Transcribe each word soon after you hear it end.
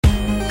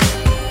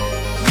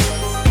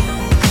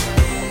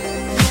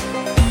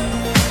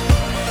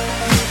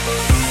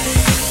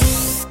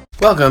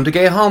Welcome to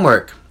Gay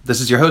Homework.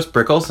 This is your host,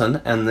 Brick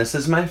Olson, and this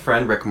is my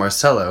friend Rick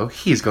Marcello.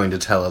 He's going to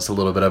tell us a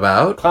little bit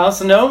about...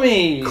 Klaus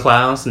Nomi!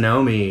 Klaus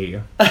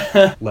Nomi.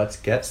 Let's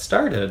get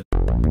started.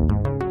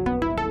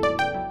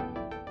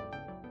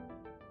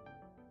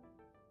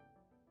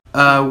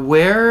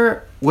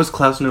 Where was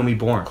Klaus Nomi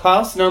born?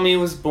 Klaus Nomi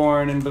was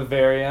born in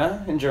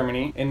Bavaria, in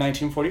Germany, in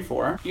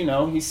 1944. You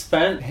know, he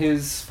spent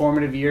his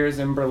formative years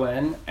in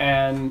Berlin,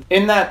 and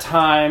in that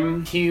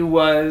time, he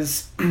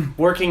was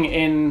working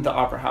in the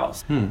opera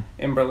house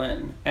in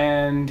Berlin.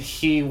 And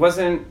he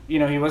wasn't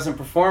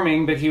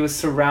performing, but he was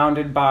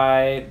surrounded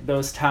by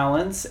those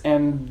talents,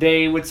 and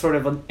they would sort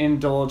of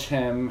indulge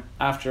him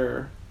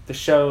after the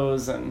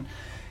shows, and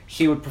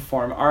he would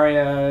perform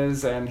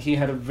arias, and he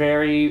had a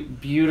very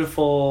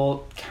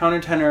beautiful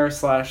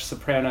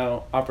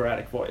countertenor/soprano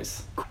operatic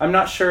voice. I'm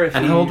not sure if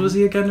And how old was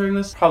he again during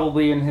this?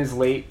 Probably in his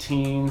late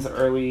teens,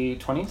 early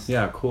 20s.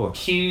 Yeah, cool.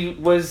 He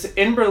was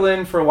in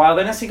Berlin for a while.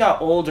 Then as he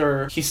got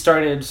older, he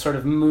started sort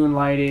of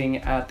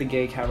moonlighting at the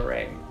Gay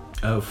Cabaret.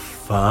 Oh,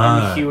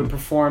 fun. And he would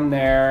perform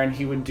there, and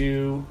he would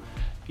do...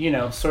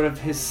 sort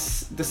of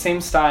the same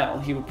style.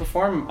 He would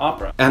perform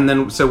opera. And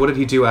then, so what did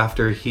he do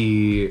after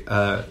he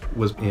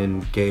was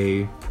in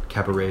gay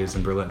cabarets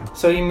in Berlin?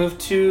 So he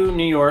moved to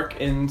New York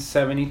in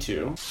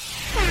 1972.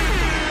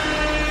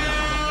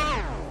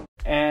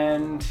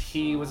 And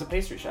he was a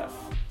pastry chef.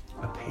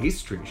 A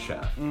pastry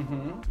chef?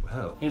 Mm-hmm.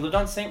 Wow. He lived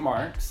on St.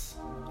 Mark's.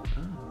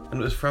 Oh.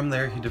 And it was from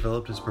there he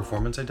developed his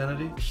performance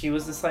identity? He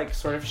was this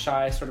sort of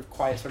shy, sort of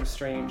quiet, sort of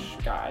strange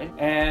guy.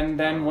 And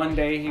then one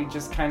day he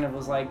just kind of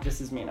was like,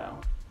 this is me now.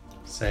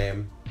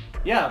 Same.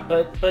 Yeah,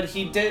 but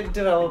he did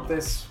develop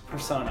this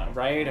persona,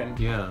 right? And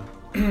yeah.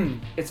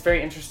 It's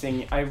very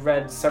interesting. I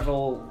read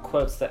several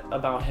quotes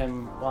about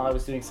him while I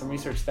was doing some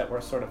research that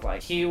were sort of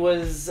like, he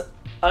was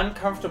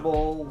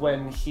uncomfortable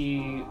when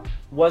he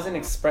wasn't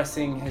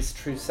expressing his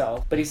true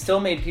self, but he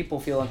still made people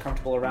feel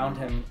uncomfortable around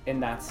him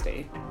in that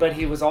state. But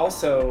he was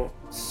also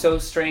so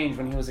strange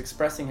when he was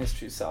expressing his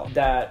true self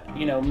that,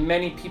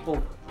 many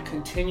people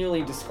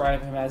continually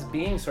describe him as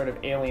being sort of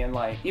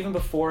alien-like, even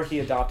before he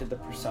adopted the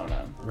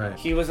persona. Right.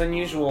 He was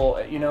unusual.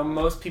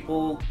 Most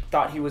people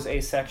thought he was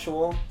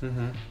asexual.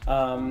 Mm-hmm.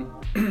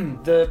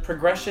 The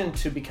progression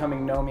to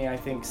becoming Nomi, I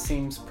think,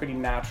 seems pretty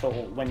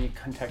natural when you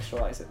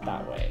contextualize it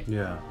that way.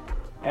 Yeah.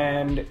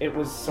 And it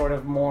was sort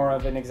of more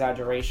of an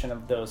exaggeration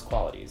of those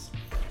qualities.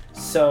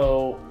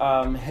 So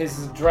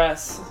his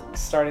dress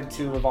started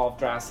to evolve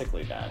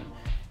drastically then.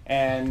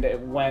 And it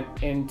went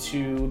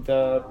into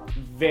the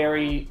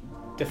very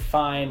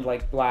defined,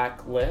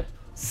 black lip,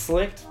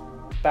 slicked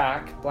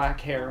back,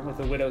 black hair with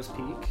a widow's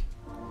peak.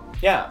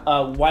 Yeah,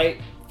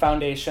 white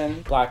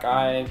foundation, black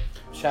eye,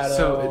 shadow.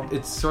 So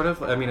it's sort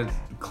of, it's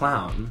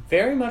clown.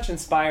 Very much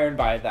inspired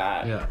by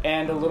that. Yeah.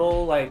 And a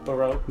little,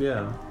 Baroque.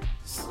 Yeah.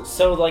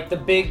 So, the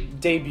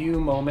big debut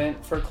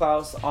moment for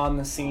Klaus on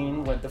the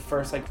scene with the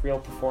first, real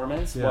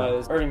performance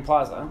was Irving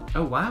Plaza.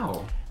 Oh,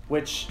 wow.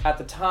 Which, at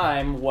the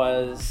time,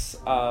 was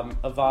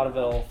a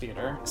vaudeville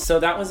theater. So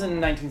that was in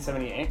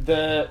 1978.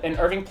 And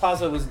Irving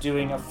Plaza was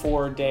doing a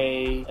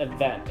 4-day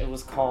event. It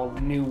was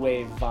called New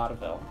Wave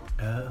Vaudeville.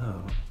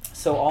 Oh.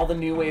 So all the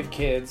New Wave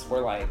kids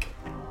were,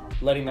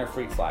 letting their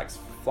freak flags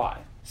fly.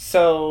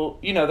 So,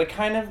 the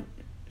kind of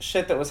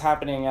shit that was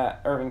happening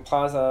at Irving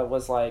Plaza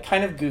was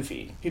kind of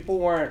goofy. People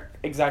weren't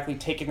exactly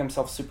taking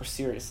themselves super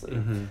seriously.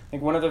 Mm-hmm.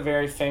 One of the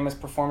very famous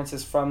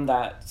performances from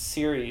that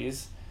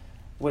series,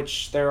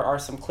 which there are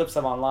some clips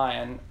of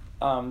online,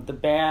 the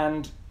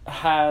band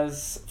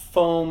has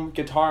foam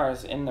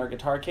guitars in their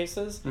guitar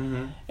cases.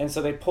 Mm-hmm. And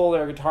so they pull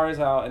their guitars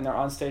out and they're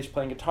on stage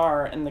playing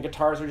guitar, and the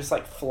guitars are just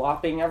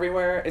flopping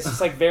everywhere. It's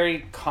just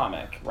very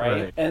comic,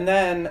 right? And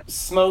then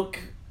smoke,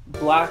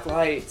 black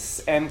lights,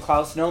 and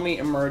Klaus Nomi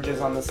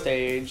emerges on the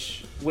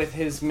stage with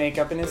his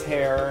makeup and his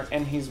hair,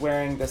 and he's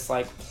wearing this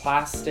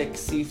plastic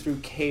see-through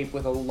cape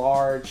with a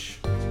large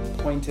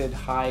pointed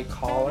high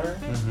collar.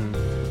 Mm-hmm.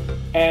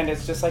 And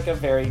it's just a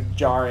very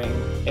jarring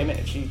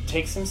image. He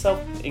takes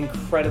himself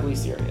incredibly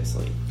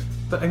seriously.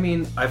 But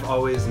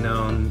I've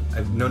known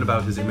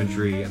about his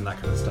imagery and that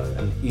kind of stuff,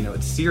 and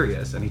it's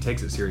serious, and he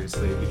takes it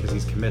seriously because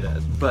he's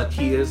committed. But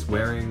he is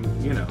wearing,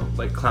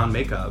 clown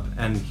makeup,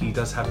 and he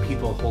does have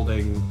people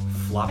holding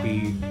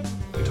floppy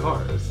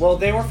guitars. Well,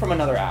 they were from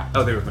another act.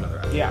 Oh, they were from another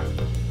act. Yeah.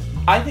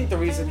 I think the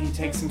reason he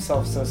takes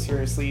himself so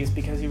seriously is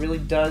because he really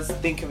does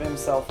think of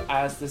himself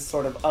as this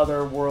sort of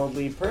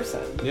otherworldly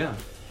person. Yeah.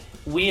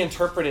 We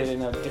interpret it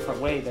in a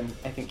different way than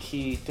I think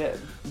he did.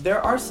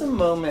 There are some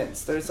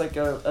moments. There's an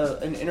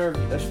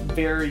interview, a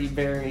very,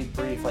 very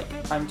brief,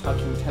 I'm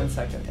talking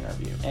 10-second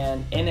interview.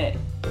 And in it,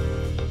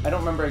 I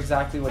don't remember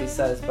exactly what he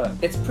says, but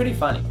it's pretty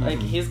funny. Mm-hmm.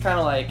 He's kind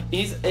of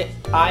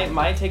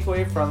my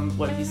takeaway from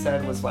what he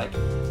said was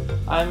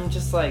I'm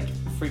just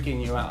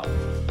freaking you out.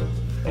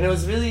 And it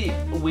was really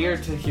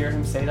weird to hear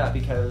him say that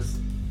because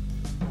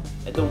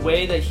the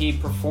way that he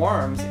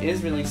performs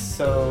is really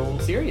so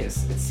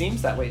serious. It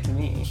seems that way to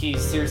me.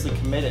 He's seriously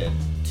committed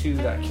to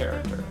that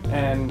character.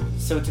 And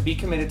so to be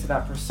committed to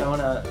that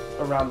persona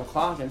around the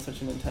clock in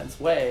such an intense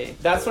way,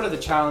 that's sort of the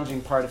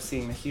challenging part of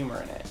seeing the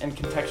humor in it and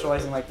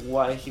contextualizing like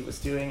why he was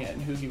doing it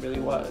and who he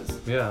really was.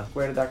 Yeah.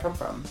 Where did that come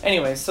from?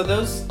 Anyway, so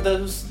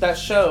that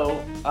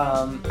show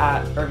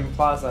at Irving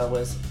Plaza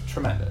was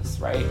tremendous,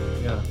 right?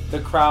 Yeah. The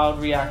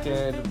crowd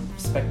reacted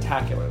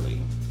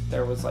spectacularly.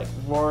 There was like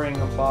roaring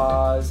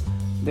applause.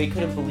 They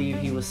couldn't believe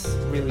he was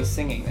really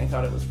singing. They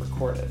thought it was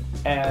recorded.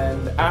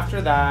 And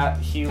after that,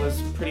 he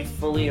was pretty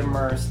fully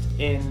immersed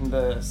in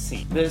the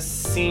scene. This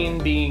scene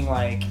being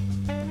like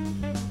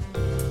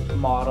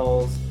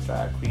models,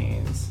 drag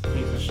queens,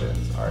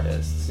 musicians,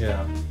 artists.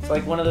 Yeah. It's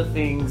like one of the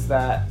things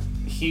that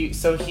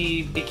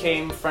he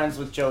became friends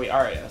with Joey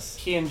Arias.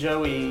 He and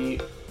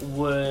Joey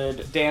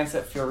would dance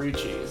at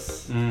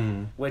Fiorucci's,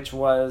 which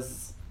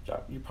was,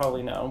 you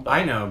probably know. But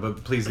I know,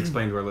 but please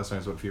explain to our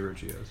listeners what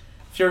Fiorucci is.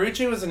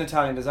 Fiorucci was an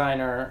Italian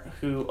designer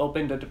who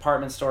opened a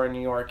department store in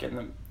New York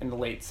in the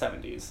late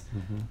 70s.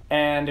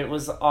 And it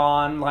was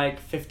on like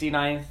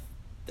 59th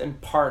and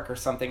Park or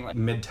something like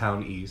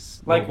Midtown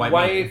East. like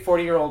white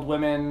 40-year-old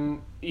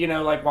women, you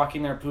know, like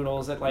walking their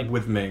poodles at like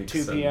with minks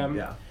 2 p.m.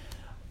 Yeah.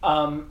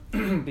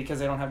 Because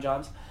they don't have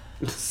jobs.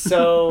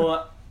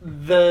 So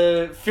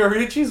the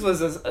Fiorucci's was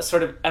a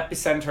sort of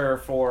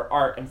epicenter for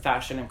art and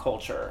fashion and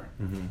culture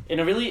in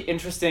a really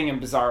interesting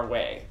and bizarre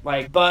way.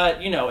 Like, but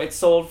you know, it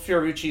sold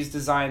Fiorucci's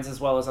designs as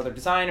well as other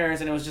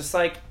designers, and it was just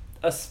like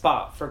a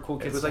spot for cool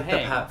kids to hang. It was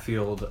like the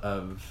Hatfield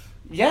of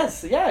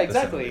Yes, yeah,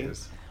 exactly. the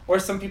 70s. Or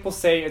some people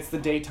say it's the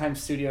daytime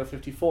Studio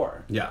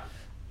 54. Yeah.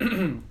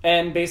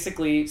 And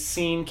basically,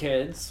 scene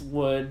kids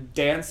would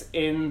dance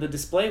in the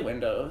display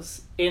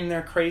windows in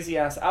their crazy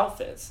ass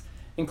outfits,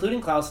 including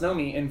Klaus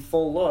Nomi in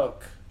full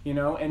look, you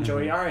know, and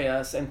Joey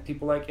Arias, and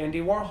people like Andy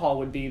Warhol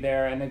would be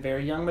there, and a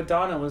very young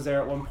Madonna was there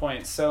at one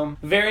point. So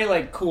very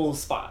like cool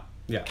spot.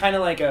 Yeah. Kind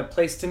of like a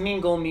place to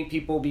mingle, meet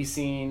people, be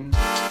seen.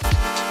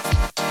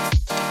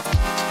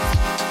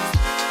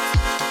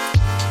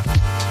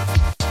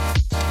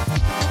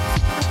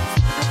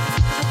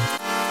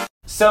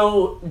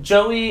 So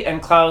Joey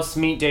and Klaus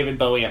meet David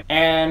Bowie,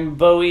 and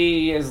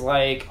Bowie is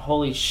like,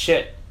 holy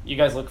shit, you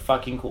guys look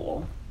fucking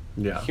cool.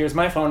 Yeah. Here's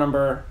my phone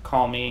number,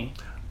 call me.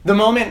 The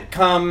moment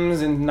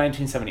comes in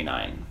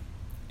 1979,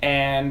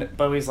 and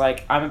Bowie's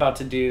like, I'm about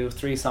to do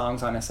 3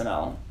 songs on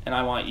SNL, and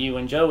I want you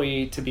and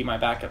Joey to be my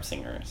backup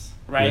singers,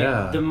 right?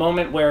 Yeah. The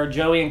moment where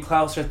Joey and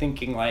Klaus are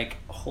thinking like,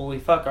 holy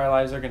fuck, our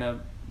lives are gonna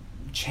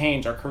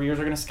change, our careers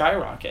are gonna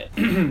skyrocket.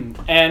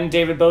 And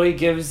David Bowie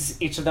gives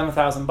each of them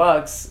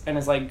 $1,000 and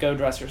is like, go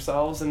dress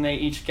yourselves, and they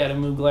each get a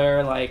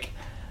Mugler like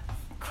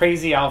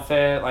crazy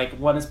outfit, like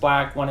one is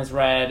black, one is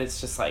red,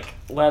 it's just like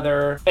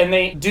leather, and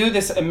they do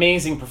this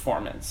amazing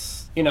performance.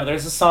 You know,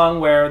 there's a song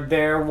where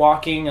they're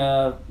walking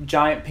a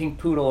giant pink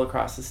poodle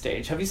across the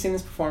stage. Have you seen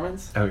this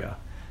performance? Oh yeah.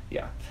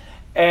 Yeah.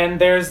 And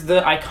there's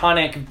the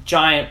iconic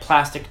giant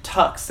plastic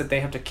tux that they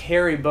have to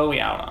carry Bowie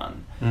out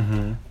on.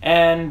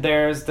 And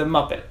there's the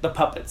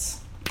puppets.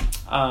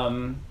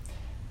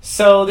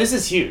 So this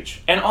is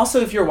huge. And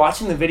also, if you're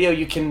watching the video,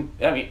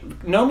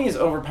 Nomi is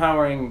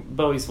overpowering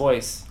Bowie's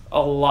voice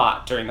a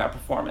lot during that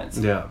performance.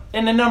 Yeah.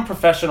 In an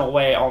unprofessional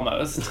way,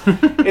 almost.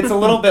 It's a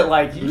little bit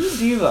like, you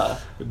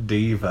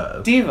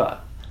diva.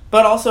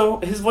 But also,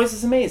 his voice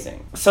is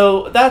amazing.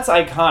 So that's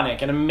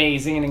iconic and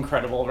amazing and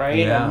incredible, right?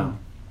 Yeah.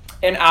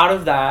 And out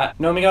of that,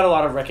 Nomi got a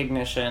lot of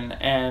recognition,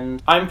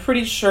 and I'm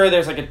pretty sure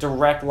there's like a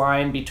direct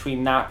line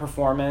between that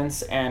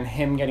performance and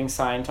him getting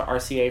signed to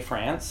RCA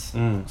France.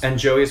 And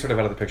Joey's sort of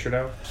out of the picture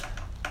now?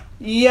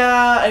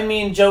 Yeah, I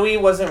mean, Joey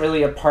wasn't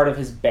really a part of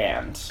his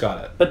band.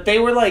 Got it. But they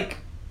were like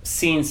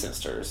scene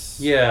sisters.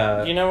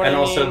 Yeah. You know what I mean?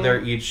 And also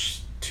they're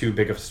each too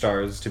big of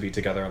stars to be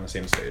together on the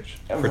same stage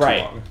for right.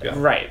 too long. Yeah.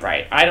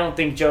 Right. I don't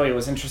think Joey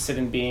was interested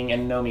in being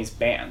in Nomi's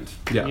band.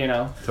 Yeah. You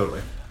know?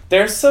 Totally.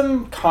 There's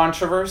some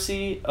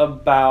controversy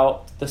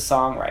about the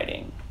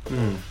songwriting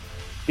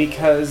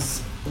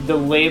because the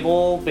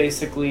label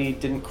basically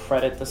didn't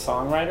credit the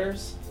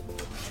songwriters.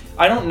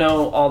 I don't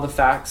know all the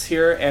facts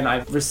here, and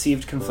I've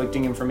received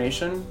conflicting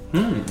information.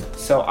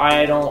 So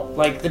I don't,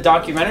 like, the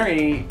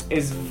documentary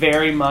is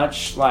very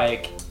much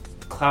like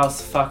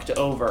Klaus fucked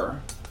over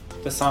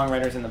the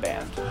songwriters in the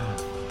band.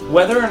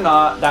 Whether or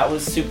not that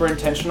was super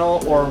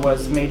intentional or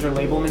was major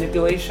label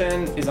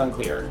manipulation is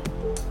unclear.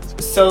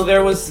 So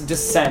there was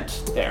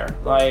dissent there.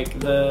 Like,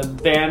 the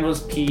band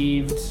was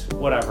peeved,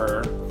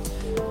 whatever.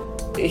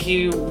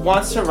 He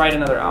wants to write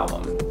another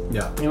album.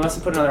 Yeah. He wants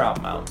to put another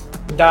album out.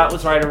 That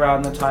was right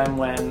around the time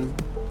when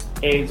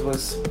AIDS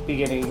was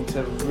beginning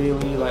to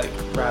really, like,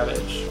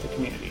 ravage the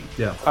community.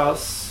 Yeah.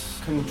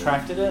 Klaus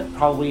contracted it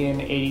probably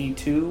in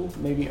 82,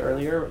 maybe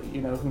earlier,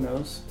 you know, who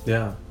knows.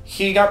 Yeah.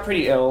 He got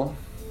pretty ill,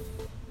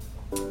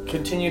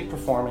 continued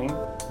performing.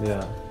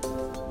 Yeah.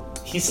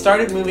 He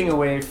started moving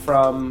away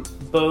from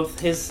both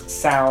his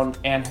sound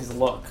and his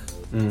look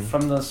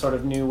from the sort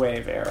of new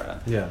wave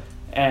era. Yeah.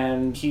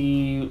 And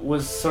he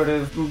was sort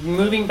of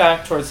moving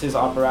back towards his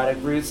operatic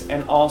roots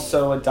and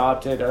also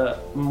adopted a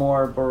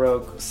more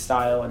Baroque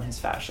style in his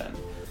fashion.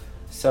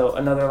 So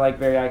another like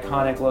very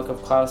iconic look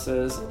of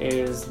Klaus's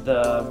is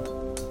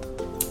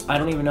I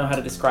don't even know how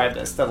to describe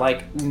this, the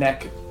like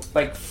neck,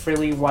 like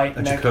frilly white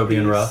neck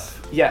Jacobean piece.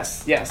 ruff.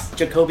 Yes,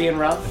 Jacobean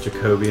ruff. A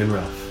Jacobean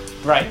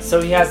ruff. Right, so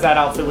he has that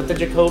outfit with the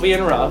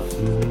Jacobean ruff.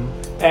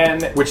 Mm-hmm.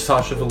 And which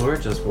Sasha Velour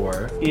just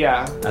wore.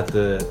 Yeah. At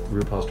the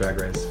RuPaul's Drag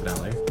Race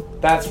finale.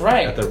 That's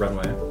right. At the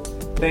runway.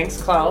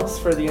 Thanks, Klaus,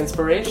 for the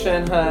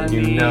inspiration, honey.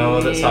 You know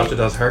that Sasha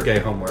does her gay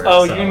homework.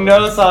 Oh, so. you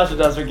know Sasha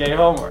does her gay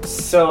homework.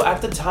 So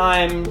at the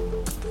time,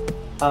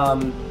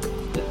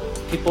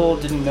 people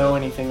didn't know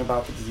anything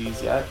about the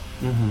disease yet.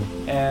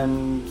 Mm-hmm.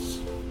 And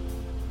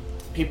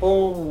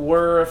people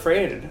were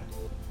afraid.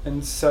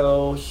 And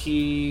so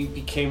he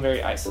became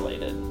very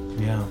isolated.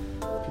 Yeah.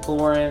 People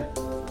weren't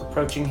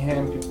approaching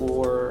him. People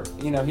were,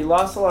 he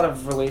lost a lot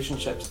of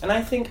relationships. And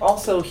I think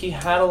also he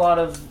had a lot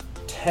of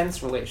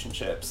tense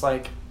relationships.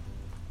 Like,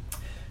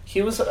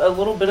 he was a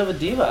little bit of a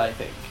diva, I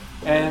think.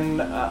 And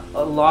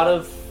a lot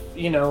of,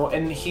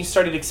 and he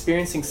started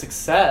experiencing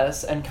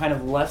success and kind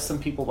of left some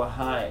people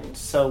behind.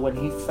 So when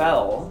he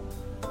fell,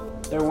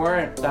 there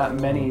weren't that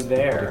many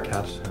there to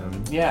catch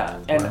him. Yeah,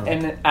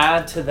 and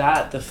add to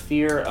that the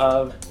fear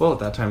of... Well, at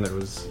that time there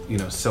was,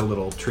 so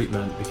little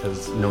treatment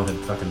because no one had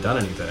fucking done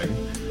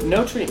anything.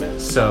 No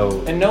treatment.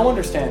 So... And no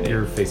understanding.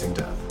 You're facing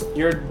death.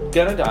 You're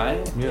gonna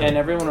die, yeah. And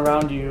everyone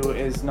around you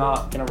is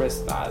not gonna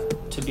risk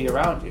that to be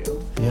around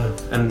you. Yeah.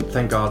 And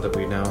thank God that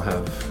we now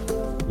have,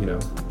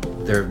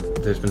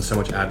 there's been so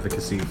much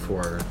advocacy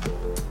for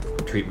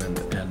treatment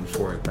and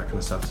for that kind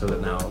of stuff so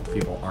that now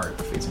people aren't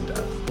facing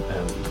death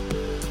and...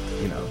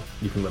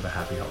 you can live a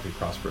happy, healthy,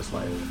 prosperous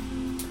life.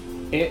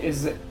 It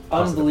is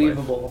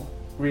unbelievable,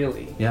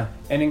 really. Yeah.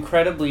 And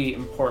incredibly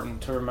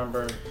important to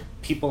remember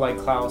people like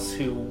Klaus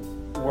who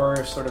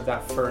were sort of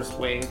that first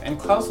wave. And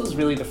Klaus was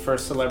really the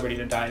first celebrity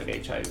to die of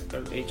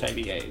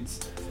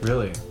HIV/AIDS.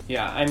 Really?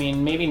 Yeah, I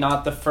mean, maybe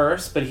not the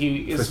first, but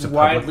he is First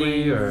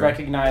widely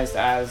recognized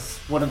as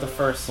one of the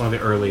first... One of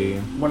the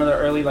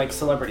early, like,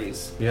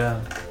 celebrities.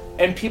 Yeah.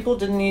 And people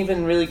didn't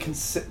even really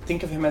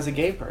think of him as a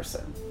gay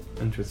person.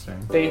 Interesting.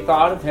 They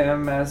thought of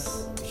him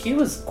as... He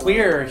was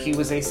queer, he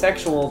was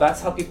asexual,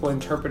 that's how people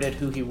interpreted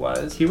who he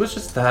was. He was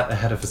just that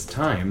ahead of his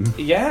time.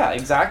 Yeah,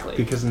 exactly.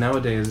 Because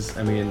nowadays,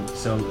 I mean,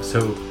 so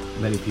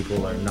many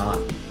people are not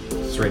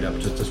straight up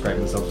just describing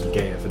themselves as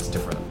gay if it's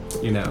different,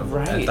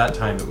 Right. At that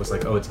time, it was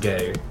like, oh, it's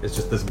gay. It's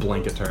just this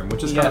blanket term,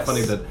 which is kind of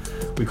funny that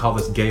we call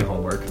this gay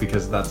homework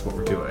because that's what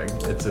we're doing.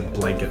 It's a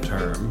blanket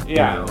term.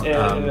 Yeah,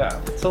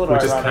 yeah. It's a little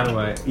which ironic. is kind of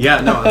why.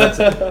 Yeah, no,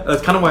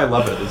 that's kind of why I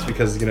love it. Is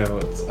because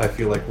I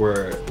feel like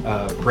we're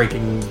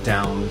breaking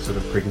down sort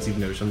of preconceived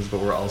notions,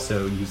 but we're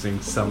also using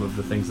some of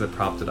the things that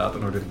propped it up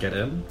in order to get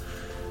in.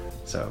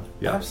 So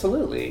yeah,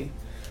 absolutely.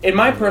 In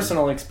my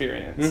personal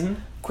experience,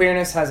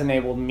 queerness has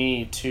enabled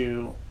me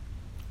to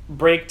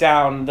break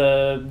down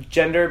the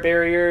gender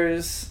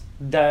barriers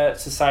that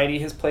society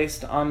has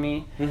placed on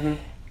me.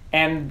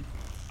 And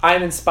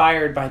I'm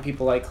inspired by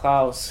people like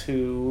Klaus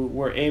who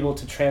were able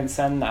to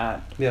transcend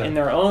that in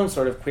their own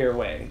sort of queer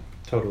way.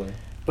 Totally.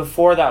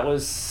 Before that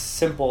was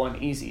simple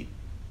and easy.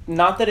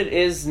 Not that it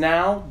is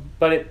now,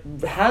 but it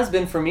has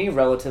been for me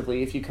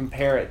relatively if you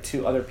compare it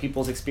to other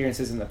people's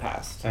experiences in the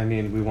past. I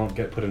mean, we won't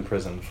get put in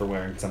prison for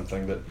wearing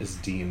something that is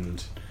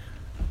deemed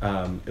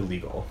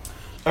illegal.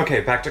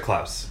 Okay, back to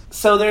Klaus.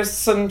 So there's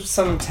some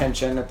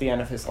tension at the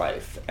end of his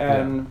life,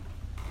 and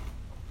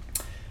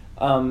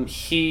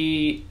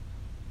his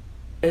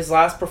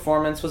last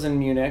performance was in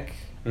Munich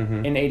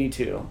in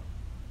 '82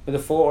 with a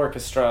full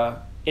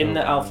orchestra in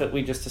the outfit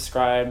we just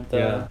described.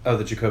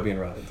 The Jacobean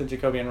ruff. The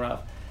Jacobean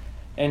ruff,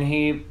 and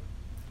he,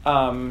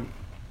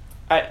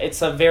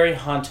 it's a very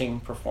haunting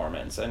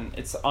performance, and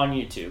it's on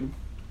YouTube.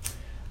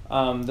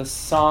 The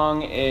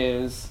song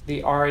is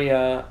the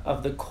aria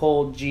of the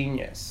Cold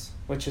Genius,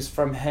 which is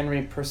from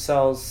Henry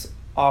Purcell's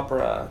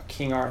opera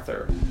King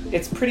Arthur.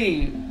 It's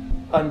pretty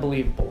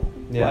unbelievable.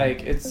 Yeah.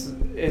 Like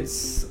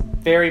it's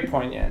very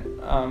poignant.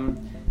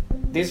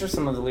 These are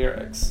some of the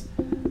lyrics.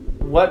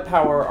 What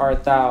power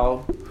art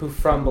thou who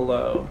from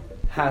below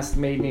hast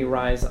made me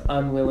rise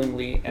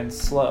unwillingly and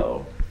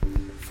slow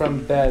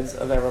from beds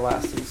of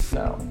everlasting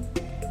snow?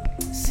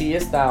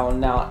 Seest thou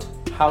not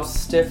how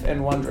stiff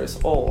and wondrous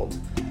old,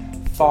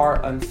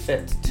 far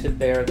unfit to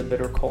bear the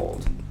bitter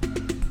cold?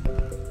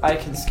 I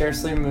can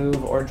scarcely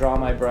move or draw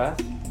my breath.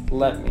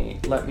 Let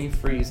me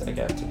freeze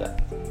again to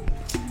death.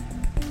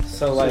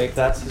 So like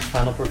that's his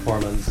final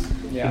performance.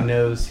 Yeah. He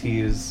knows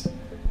he's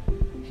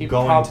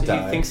going to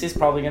die. He thinks he's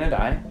probably gonna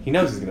die. He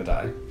knows he's gonna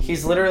die.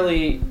 He's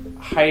literally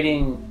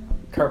hiding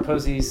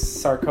Kaposi's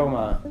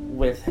sarcoma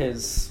with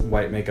his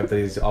white makeup that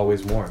he's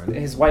always worn.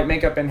 His white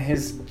makeup and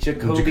his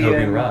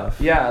Jacobean ruff.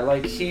 Yeah,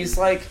 like he's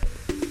like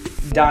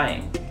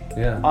dying.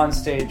 Yeah. On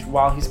stage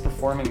while he's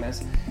performing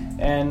this,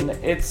 and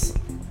it's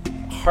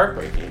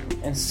heartbreaking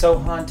and so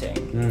haunting.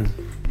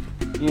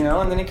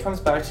 And then he comes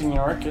back to New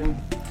York and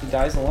he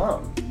dies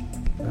alone.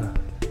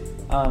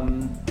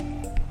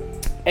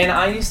 And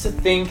I used to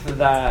think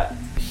that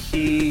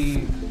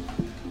he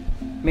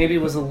maybe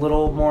was a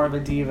little more of a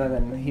diva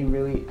than he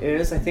really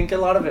is. I think a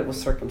lot of it was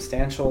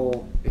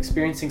circumstantial,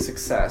 experiencing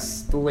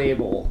success, the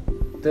label,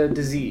 the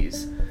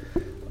disease.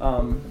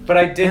 But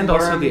I did and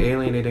learn... also the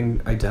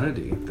alienating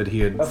identity that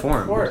he had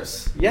formed. Of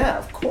course. Yeah,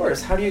 of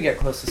course. How do you get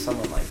close to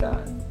someone like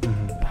that?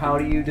 Mm-hmm. How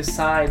do you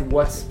decide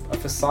what's a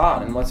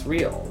facade and what's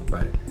real?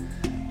 Right.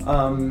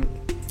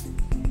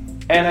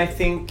 And I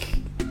think...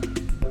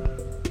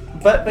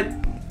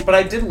 But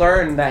I did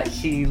learn that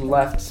he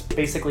left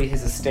basically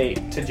his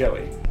estate to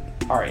Joey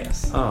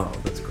Arias. Oh,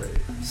 that's great.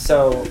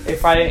 So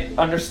if I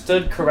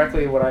understood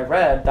correctly what I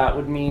read, that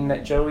would mean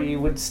that Joey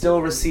would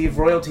still receive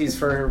royalties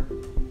for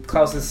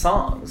Klaus's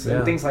songs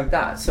and things like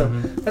that. So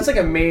that's like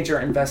a major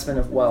investment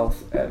of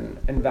wealth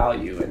and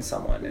value in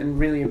someone, and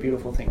really a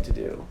beautiful thing to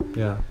do.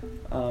 Yeah.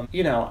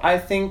 You know, I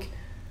think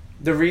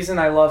the reason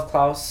I love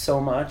Klaus so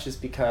much is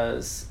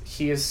because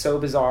he is so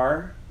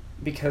bizarre,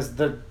 because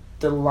the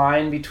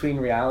line between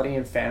reality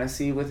and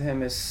fantasy with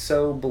him is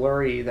so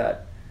blurry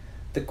that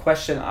the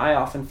question I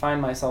often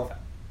find myself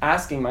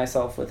asking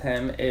myself with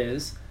him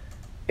is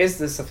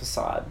this a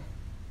facade?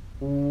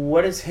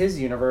 What is his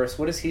universe?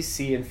 What does he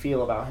see and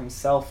feel about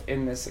himself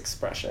in this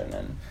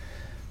expression?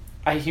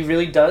 And he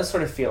really does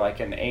sort of feel like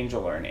an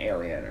angel or an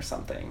alien or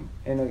something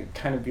in a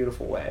kind of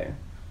beautiful way.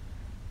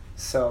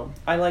 So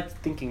I like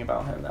thinking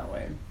about him that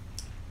way.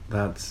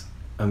 That's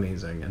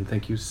amazing, and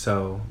thank you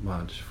so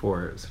much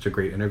for such a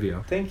great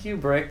interview. Thank you,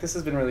 Brick. This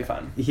has been really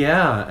fun.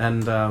 Yeah,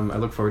 and I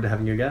look forward to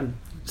having you again.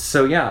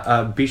 So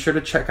be sure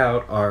to check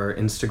out our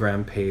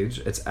Instagram page.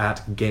 It's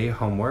at Gay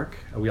Homework.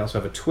 We also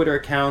have a Twitter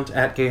account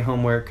at Gay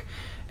Homework,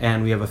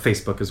 and we have a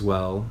Facebook as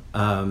well.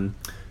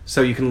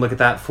 So you can look at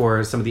that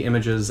for some of the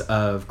images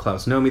of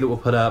Klaus Nomi that we'll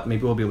put up.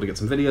 Maybe we'll be able to get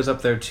some videos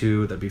up there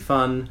too. That'd be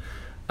fun.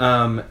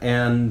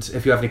 And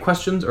if you have any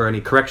questions or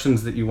any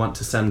corrections that you want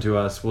to send to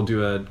us, we'll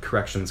do a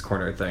corrections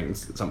corner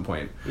things at some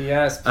point.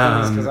 Yes,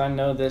 please, because I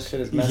know this shit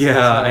is messy.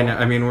 Yeah, I know.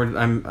 I mean,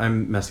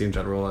 I'm messy in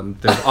general,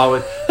 and there's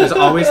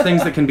always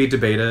things that can be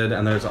debated,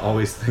 and there's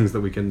always things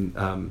that we can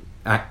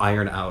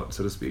iron out,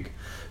 so to speak.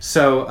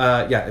 So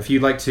if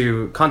you'd like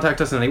to contact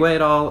us in any way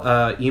at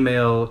all,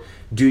 email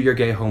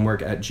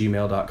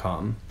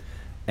doyourgayhomework@gmail.com.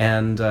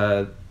 And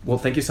well,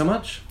 thank you so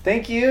much.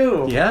 Thank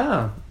you.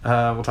 Yeah,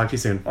 we'll talk to you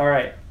soon. All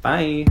right.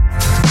 Bye.